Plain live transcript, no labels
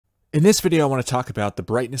In this video, I want to talk about the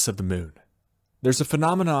brightness of the moon. There's a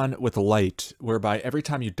phenomenon with light whereby every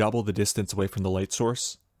time you double the distance away from the light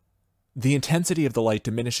source, the intensity of the light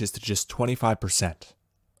diminishes to just 25%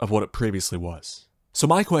 of what it previously was. So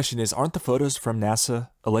my question is, aren't the photos from NASA,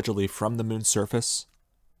 allegedly from the moon's surface,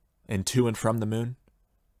 and to and from the moon,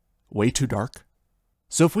 way too dark?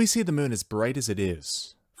 So if we see the moon as bright as it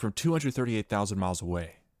is from 238,000 miles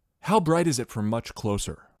away, how bright is it from much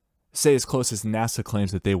closer? Say as close as NASA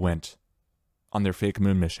claims that they went on their fake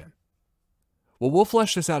moon mission. Well, we'll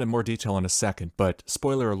flesh this out in more detail in a second, but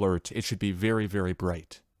spoiler alert, it should be very, very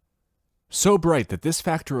bright. So bright that this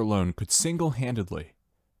factor alone could single-handedly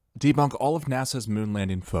debunk all of NASA's moon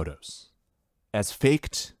landing photos as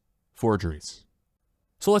faked forgeries.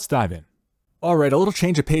 So let's dive in. Alright, a little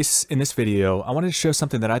change of pace in this video. I wanted to show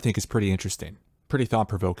something that I think is pretty interesting, pretty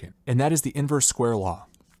thought-provoking, and that is the inverse square law.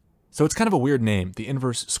 So it's kind of a weird name, the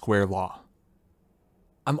inverse square law.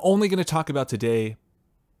 I'm only going to talk about today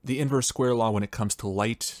the inverse square law when it comes to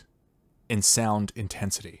light and sound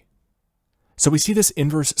intensity. So we see this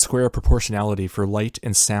inverse square proportionality for light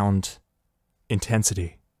and sound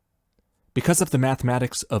intensity because of the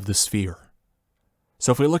mathematics of the sphere.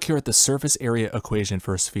 So if we look here at the surface area equation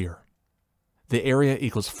for a sphere, the area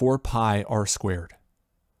equals 4 pi r squared.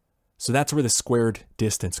 So that's where the squared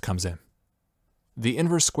distance comes in. The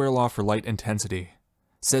inverse square law for light intensity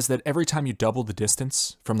says that every time you double the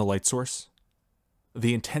distance from the light source,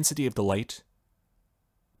 the intensity of the light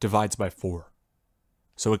divides by 4.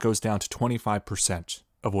 So it goes down to 25%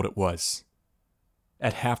 of what it was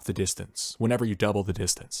at half the distance, whenever you double the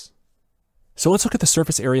distance. So let's look at the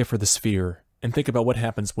surface area for the sphere and think about what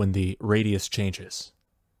happens when the radius changes.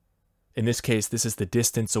 In this case, this is the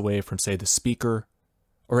distance away from, say, the speaker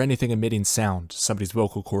or anything emitting sound, somebody's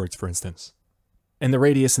vocal cords, for instance. And the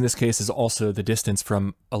radius in this case is also the distance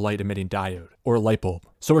from a light-emitting diode, or a light bulb.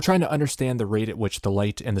 So we're trying to understand the rate at which the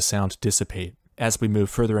light and the sound dissipate as we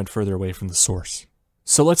move further and further away from the source.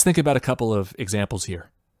 So let's think about a couple of examples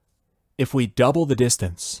here. If we double the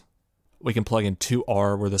distance, we can plug in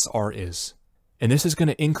 2r where this r is. And this is going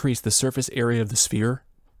to increase the surface area of the sphere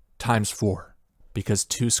times 4, because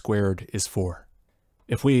 2 squared is 4.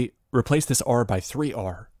 If we replace this r by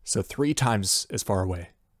 3r, so 3 times as far away,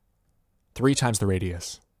 3 times the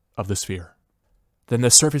radius of the sphere, then the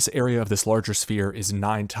surface area of this larger sphere is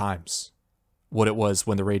 9 times what it was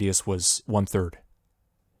when the radius was 1/3.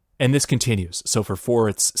 And this continues. So for 4,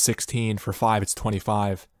 it's 16. For 5, it's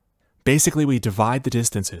 25. Basically, we divide the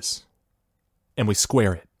distances and we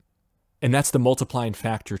square it. And that's the multiplying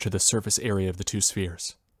factor to the surface area of the two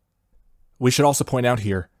spheres. We should also point out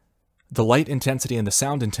here, the light intensity and the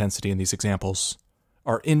sound intensity in these examples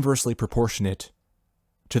are inversely proportionate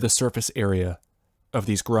to the surface area of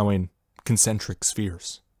these growing concentric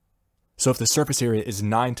spheres. So if the surface area is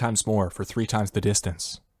 9 times more for 3 times the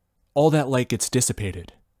distance, all that light gets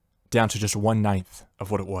dissipated down to just 1/9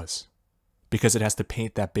 of what it was, because it has to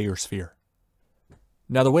paint that bigger sphere.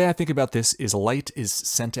 Now the way I think about this is light is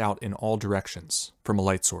sent out in all directions from a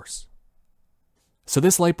light source. So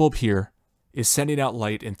this light bulb here is sending out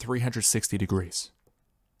light in 360 degrees.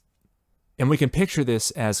 And we can picture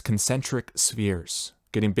this as concentric spheres,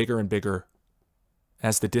 getting bigger and bigger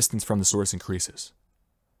as the distance from the source increases.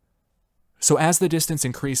 So as the distance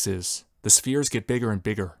increases, the spheres get bigger and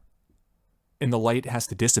bigger, and the light has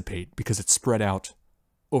to dissipate because it's spread out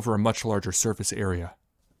over a much larger surface area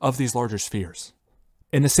of these larger spheres.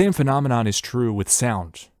 And the same phenomenon is true with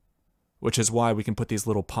sound, which is why we can put these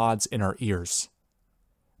little pods in our ears,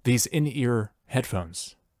 these in-ear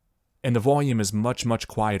headphones, and the volume is much, much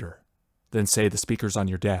quieter than, say, the speakers on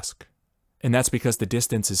your desk. And that's because the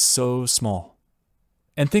distance is so small.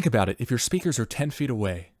 And think about it, if your speakers are 10 feet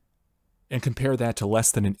away, and compare that to less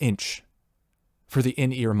than an inch for the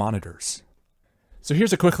in-ear monitors. So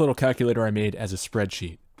here's a quick little calculator I made as a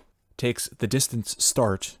spreadsheet. Takes the distance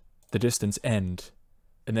start, the distance end,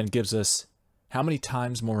 and then gives us how many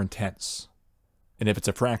times more intense. And if it's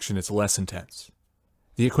a fraction, it's less intense.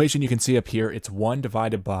 The equation you can see up here, it's 1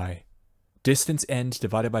 divided by distance end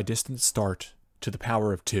divided by distance start to the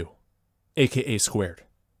power of 2. aka squared.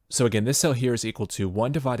 So again, this cell here is equal to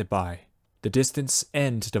 1 divided by the distance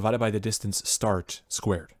end divided by the distance start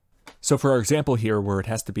squared. So for our example here, where it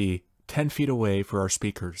has to be 10 feet away for our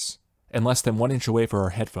speakers and less than 1 inch away for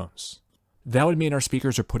our headphones, that would mean our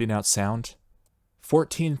speakers are putting out sound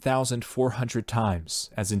 14,400 times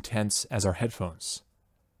as intense as our headphones.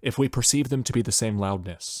 If we perceive them to be the same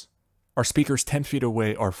loudness, our speakers 10 feet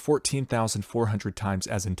away are 14,400 times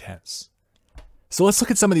as intense. So let's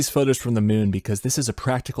look at some of these photos from the moon, because this is a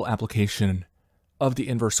practical application of the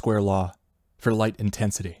inverse square law for light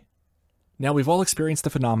intensity. Now, we've all experienced the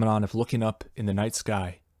phenomenon of looking up in the night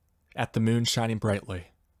sky at the moon shining brightly,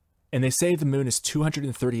 and they say the moon is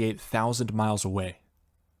 238,000 miles away.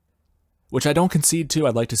 Which I don't concede to.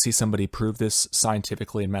 I'd like to see somebody prove this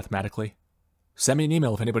scientifically and mathematically. Send me an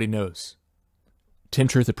email if anybody knows.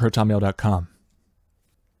 timtruth@protonmail.com.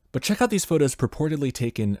 But check out these photos purportedly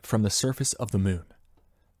taken from the surface of the moon.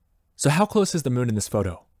 So how close is the moon in this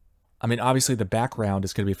photo? I mean, obviously the background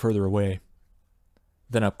is going to be further away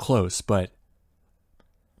than up close, but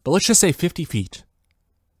let's just say 50 feet.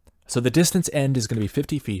 So the distance end is going to be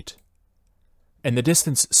 50 feet. And the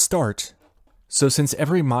distance start, so since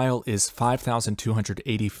every mile is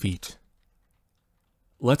 5,280 feet,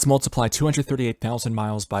 let's multiply 238,000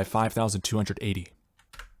 miles by 5,280.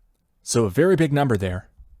 So a very big number there.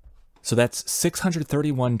 So that's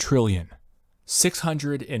 631 trillion,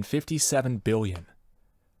 657 billion,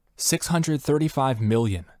 635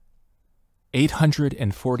 million,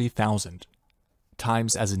 840,000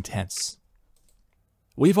 times as intense.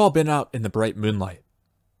 We've all been out in the bright moonlight.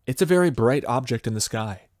 It's a very bright object in the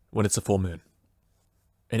sky when it's a full moon.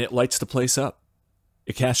 And it lights the place up.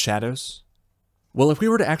 It casts shadows. Well, if we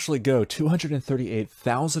were to actually go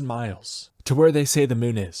 238,000 miles to where they say the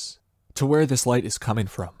moon is, to where this light is coming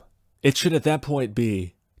from, it should at that point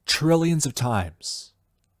be trillions of times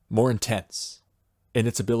more intense in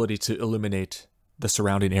its ability to illuminate the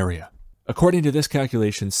surrounding area. According to this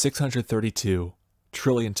calculation, 632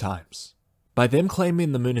 trillion times. By them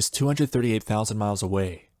claiming the moon is 238,000 miles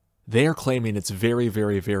away, they are claiming it's very,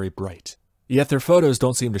 very, very bright. Yet their photos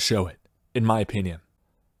don't seem to show it, in my opinion.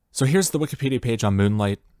 So here's the Wikipedia page on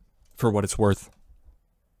moonlight for what it's worth.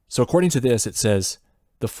 So according to this, it says,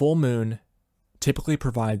 the full moon typically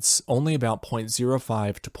provides only about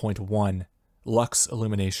 0.05 to 0.1 lux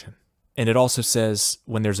illumination. And it also says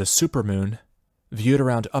when there's a supermoon, viewed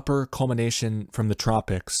around upper culmination from the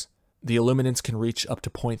tropics, the illuminance can reach up to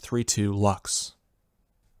 0.32 lux.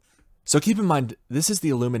 So keep in mind, this is the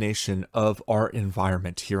illumination of our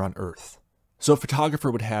environment here on Earth. So a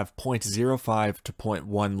photographer would have 0.05 to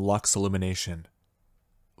 0.1 lux illumination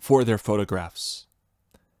for their photographs,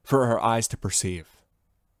 for our eyes to perceive.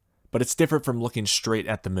 But it's different from looking straight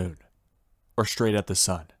at the moon or straight at the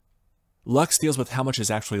sun. Lux deals with how much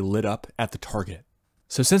is actually lit up at the target.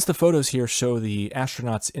 So since the photos here show the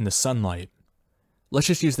astronauts in the sunlight, let's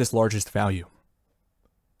just use this largest value,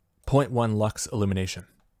 0.1 lux illumination.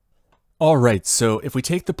 All right, so if we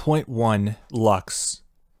take the 0.1 lux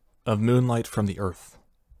of moonlight from the Earth,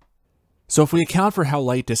 so if we account for how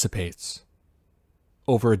light dissipates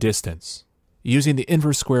over a distance, using the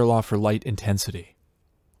inverse square law for light intensity,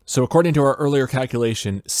 so according to our earlier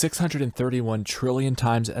calculation, 631 trillion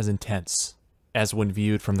times as intense as when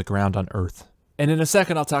viewed from the ground on Earth. And in a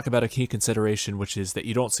second, I'll talk about a key consideration, which is that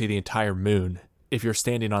you don't see the entire moon if you're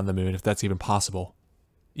standing on the moon, if that's even possible.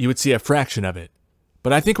 You would see a fraction of it.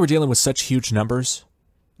 But I think we're dealing with such huge numbers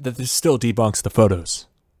that this still debunks the photos.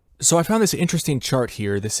 So I found this interesting chart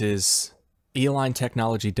here. This is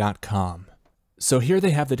elinetechnology.com. So here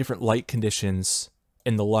they have the different light conditions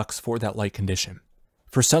in the lux for that light condition.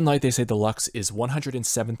 For sunlight, they say the lux is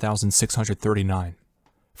 107,639.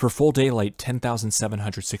 For full daylight,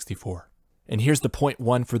 10,764. And here's the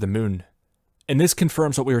 0.1 for the moon. And this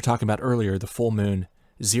confirms what we were talking about earlier, the full moon,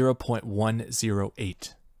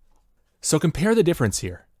 0.108. So compare the difference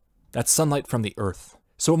here. That's sunlight from the Earth.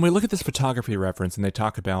 So when we look at this photography reference and they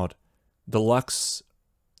talk about the lux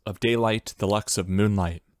of daylight, the lux of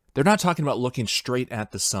moonlight, they're not talking about looking straight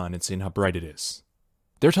at the sun and seeing how bright it is.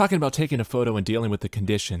 They're talking about taking a photo and dealing with the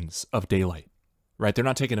conditions of daylight, right? They're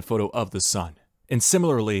not taking a photo of the sun. And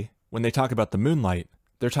similarly, when they talk about the moonlight,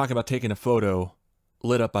 they're talking about taking a photo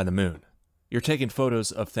lit up by the moon. You're taking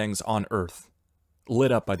photos of things on Earth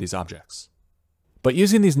lit up by these objects. But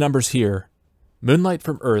using these numbers here, moonlight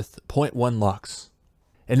from Earth, 0.1 lux,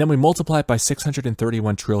 and then we multiply it by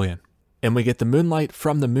 631 trillion, and we get the moonlight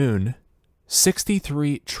from the moon,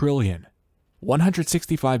 63 trillion,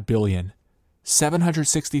 165 billion,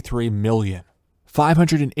 763 million,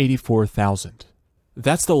 584,000.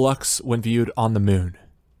 That's the lux when viewed on the moon.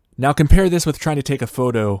 Now compare this with trying to take a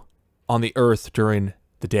photo on the Earth during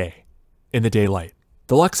the day, in the daylight.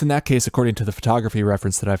 The lux in that case, according to the photography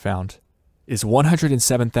reference that I found, is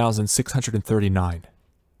 107,639,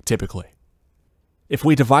 typically. If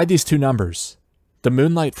we divide these two numbers, the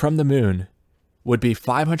moonlight from the moon would be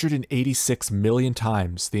 586 million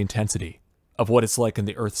times the intensity of what it's like in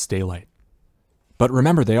the Earth's daylight. But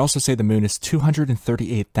remember, they also say the moon is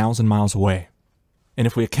 238,000 miles away. And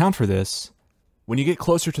if we account for this, when you get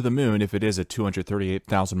closer to the moon, if it is a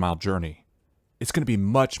 238,000 mile journey, it's going to be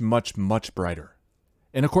much, much, much brighter.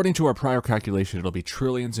 And according to our prior calculation, it'll be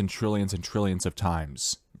trillions and trillions and trillions of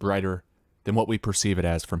times brighter than what we perceive it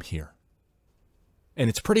as from here. And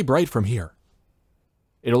it's pretty bright from here.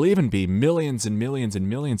 It'll even be millions and millions and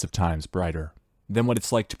millions of times brighter than what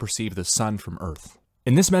it's like to perceive the sun from Earth.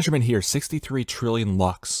 In this measurement here, 63 trillion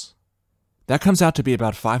lux, that comes out to be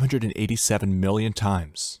about 587 million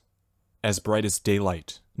times as bright as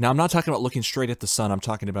daylight. Now, I'm not talking about looking straight at the sun. I'm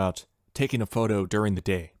talking about taking a photo during the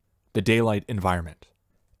day, the daylight environment,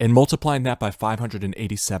 and multiplying that by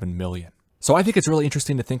 587 million. So I think it's really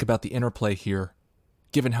interesting to think about the interplay here,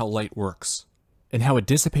 given how light works and how it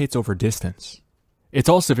dissipates over distance. It's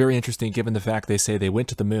also very interesting given the fact they say they went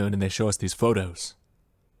to the moon and they show us these photos,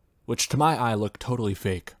 which to my eye look totally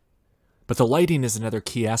fake. But the lighting is another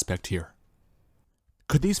key aspect here.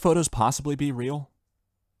 Could these photos possibly be real?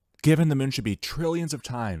 Given the moon should be trillions of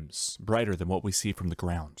times brighter than what we see from the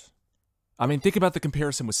ground. I mean, think about the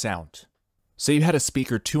comparison with sound. Say you had a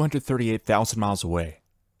speaker 238,000 miles away,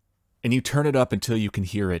 and you turn it up until you can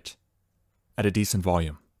hear it at a decent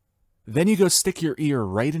volume. Then you go stick your ear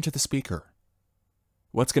right into the speaker.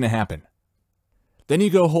 What's going to happen? Then you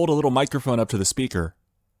go hold a little microphone up to the speaker.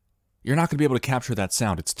 You're not going to be able to capture that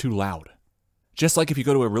sound. It's too loud. Just like if you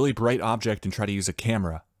go to a really bright object and try to use a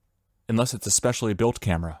camera, unless it's a specially built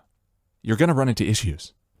camera, you're going to run into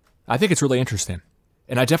issues. I think it's really interesting,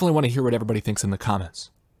 and I definitely want to hear what everybody thinks in the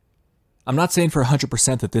comments. I'm not saying for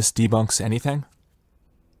 100% that this debunks anything,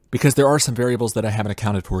 because there are some variables that I haven't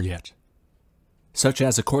accounted for yet. Such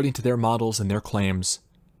as, according to their models and their claims,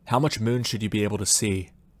 how much moon should you be able to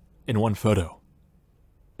see in one photo?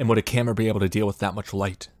 And would a camera be able to deal with that much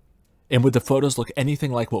light? And would the photos look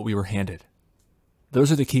anything like what we were handed?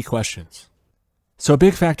 Those are the key questions. So a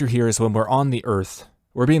big factor here is when we're on the Earth,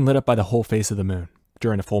 we're being lit up by the whole face of the moon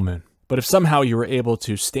during a full moon. But if somehow you were able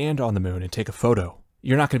to stand on the moon and take a photo,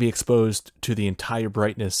 you're not going to be exposed to the entire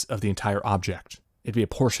brightness of the entire object. It'd be a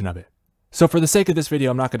portion of it. So for the sake of this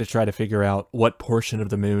video, I'm not going to try to figure out what portion of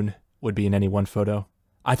the moon would be in any one photo.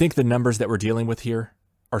 I think the numbers that we're dealing with here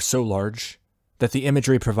are so large that the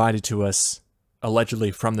imagery provided to us,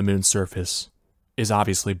 allegedly from the moon's surface, is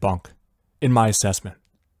obviously bunk, in my assessment.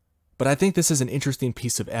 But I think this is an interesting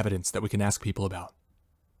piece of evidence that we can ask people about.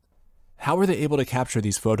 How are they able to capture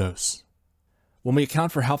these photos? When we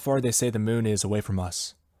account for how far they say the moon is away from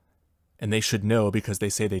us, and they should know because they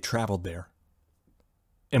say they traveled there,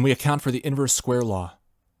 and we account for the inverse square law,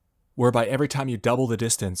 whereby every time you double the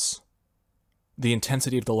distance, the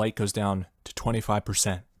intensity of the light goes down to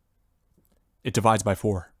 25%. It divides by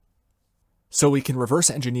 4. So we can reverse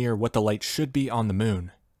engineer what the light should be on the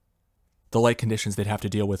moon, the light conditions they'd have to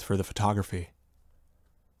deal with for the photography.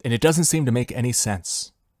 And it doesn't seem to make any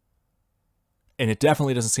sense. And it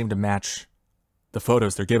definitely doesn't seem to match the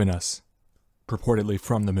photos they're giving us, purportedly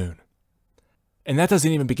from the moon. And that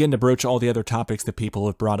doesn't even begin to broach all the other topics that people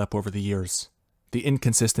have brought up over the years. The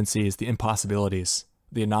inconsistencies, the impossibilities,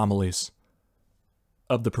 the anomalies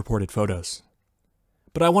of the purported photos.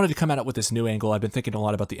 But I wanted to come at it with this new angle. I've been thinking a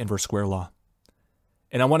lot about the inverse square law.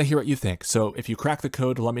 And I want to hear what you think. So if you crack the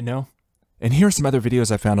code, let me know. And here are some other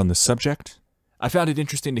videos I found on this subject. I found it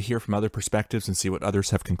interesting to hear from other perspectives and see what others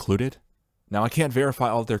have concluded. Now, I can't verify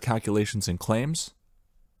all of their calculations and claims,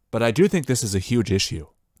 but I do think this is a huge issue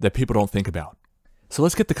that people don't think about. So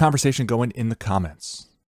let's get the conversation going in the comments.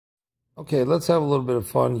 Okay, let's have a little bit of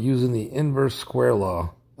fun using the inverse square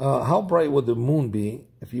law. How bright would the moon be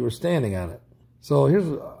if you were standing on it? So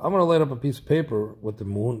I'm going to light up a piece of paper with the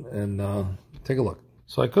moon and take a look.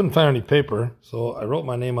 So I couldn't find any paper, so I wrote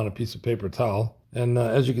my name on a piece of paper towel. And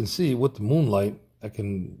as you can see, with the moonlight, I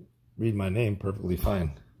can read my name perfectly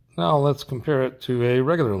fine. Now let's compare it to a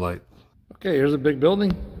regular light. Okay, here's a big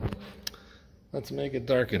building. Let's make it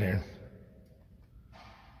dark in here.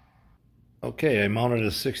 Okay, I mounted a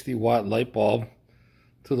 60-watt light bulb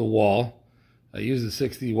to the wall. I use the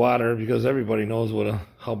 60 watter because everybody knows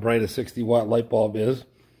how bright a 60-watt light bulb is.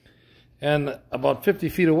 And about 50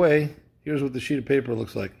 feet away, here's what the sheet of paper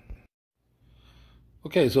looks like.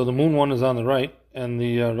 Okay, so the moon one is on the right, and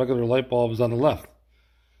the regular light bulb is on the left.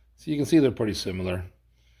 So you can see they're pretty similar.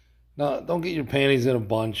 Now, don't get your panties in a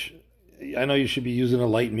bunch. I know you should be using a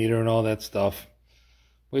light meter and all that stuff.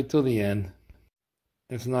 Wait till the end.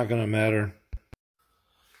 It's not going to matter.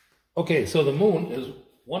 Okay, so the moon is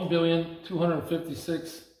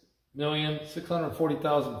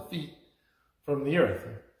 1,256,640,000 feet from the Earth.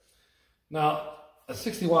 Now, a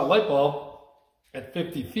 60-watt light bulb at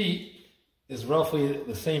 50 feet is roughly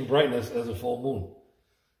the same brightness as a full moon.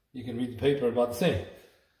 You can read the paper about the same.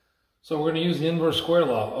 So we're going to use the inverse square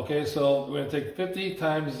law. Okay, so we're going to take 50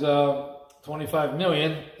 times 25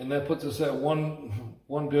 million, and that puts us at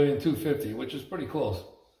 1,250,000,000, which is pretty close.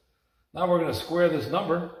 Now we're going to square this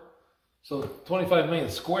number. So 25 million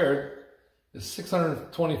squared is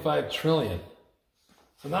 625 trillion.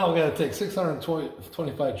 So now we've got to take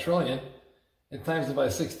 625 trillion and times it by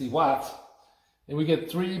 60 watts, and we get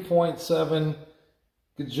 3.7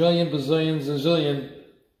 gajillion, bazillion, zillion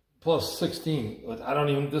plus 16. I don't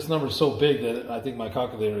even, this number is so big that I think my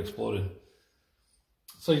calculator exploded.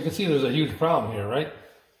 So you can see there's a huge problem here, right?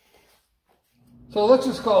 So let's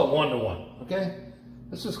just call it 1 to 1, okay?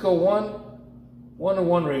 Let's just go 1 to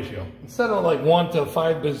 1 ratio. Instead of like 1 to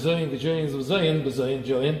 5 bazillion, gajillion, bazillion, bazillion,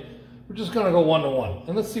 jillion, we're just gonna go 1 to 1.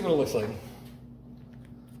 And let's see what it looks like.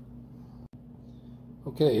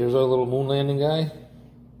 Okay, here's our little moon landing guy.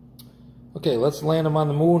 Okay, let's land him on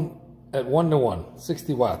the moon at 1 to 1,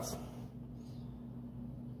 60 watts.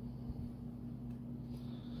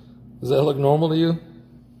 Does that look normal to you?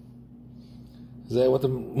 Is that what the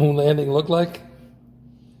moon landing looked like?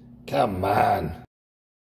 Come on.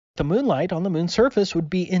 The moonlight on the moon's surface would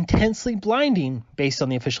be intensely blinding based on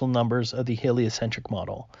the official numbers of the heliocentric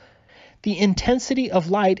model. The intensity of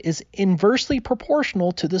light is inversely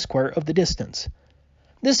proportional to the square of the distance.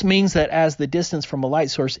 This means that as the distance from a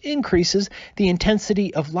light source increases, the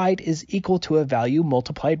intensity of light is equal to a value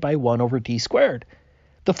multiplied by 1 over d squared.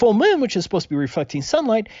 The full moon, which is supposed to be reflecting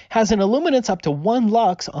sunlight, has an illuminance up to 1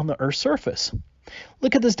 lux on the Earth's surface.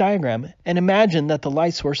 Look at this diagram and imagine that the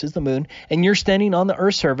light source is the moon and you're standing on the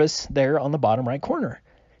Earth's surface there on the bottom right corner.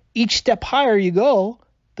 Each step higher you go,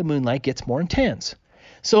 the moonlight gets more intense.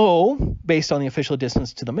 So, based on the official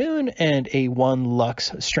distance to the moon and a 1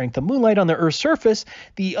 lux strength of moonlight on the Earth's surface,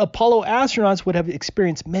 the Apollo astronauts would have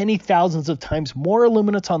experienced many thousands of times more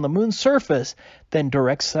illuminance on the moon's surface than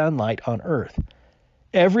direct sunlight on Earth.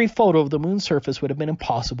 Every photo of the moon's surface would have been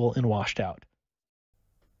impossible and washed out.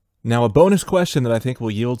 Now, a bonus question that I think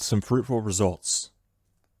will yield some fruitful results.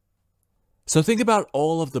 So think about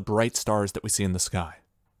all of the bright stars that we see in the sky.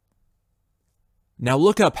 Now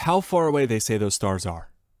look up how far away they say those stars are.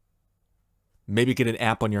 Maybe get an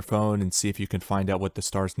app on your phone and see if you can find out what the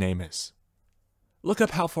star's name is. Look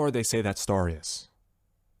up how far they say that star is.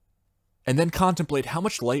 And then contemplate how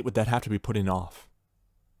much light would that have to be putting off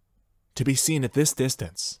to be seen at this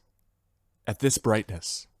distance, at this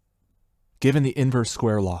brightness, given the inverse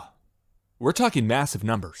square law. We're talking massive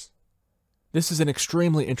numbers. This is an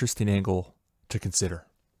extremely interesting angle to consider.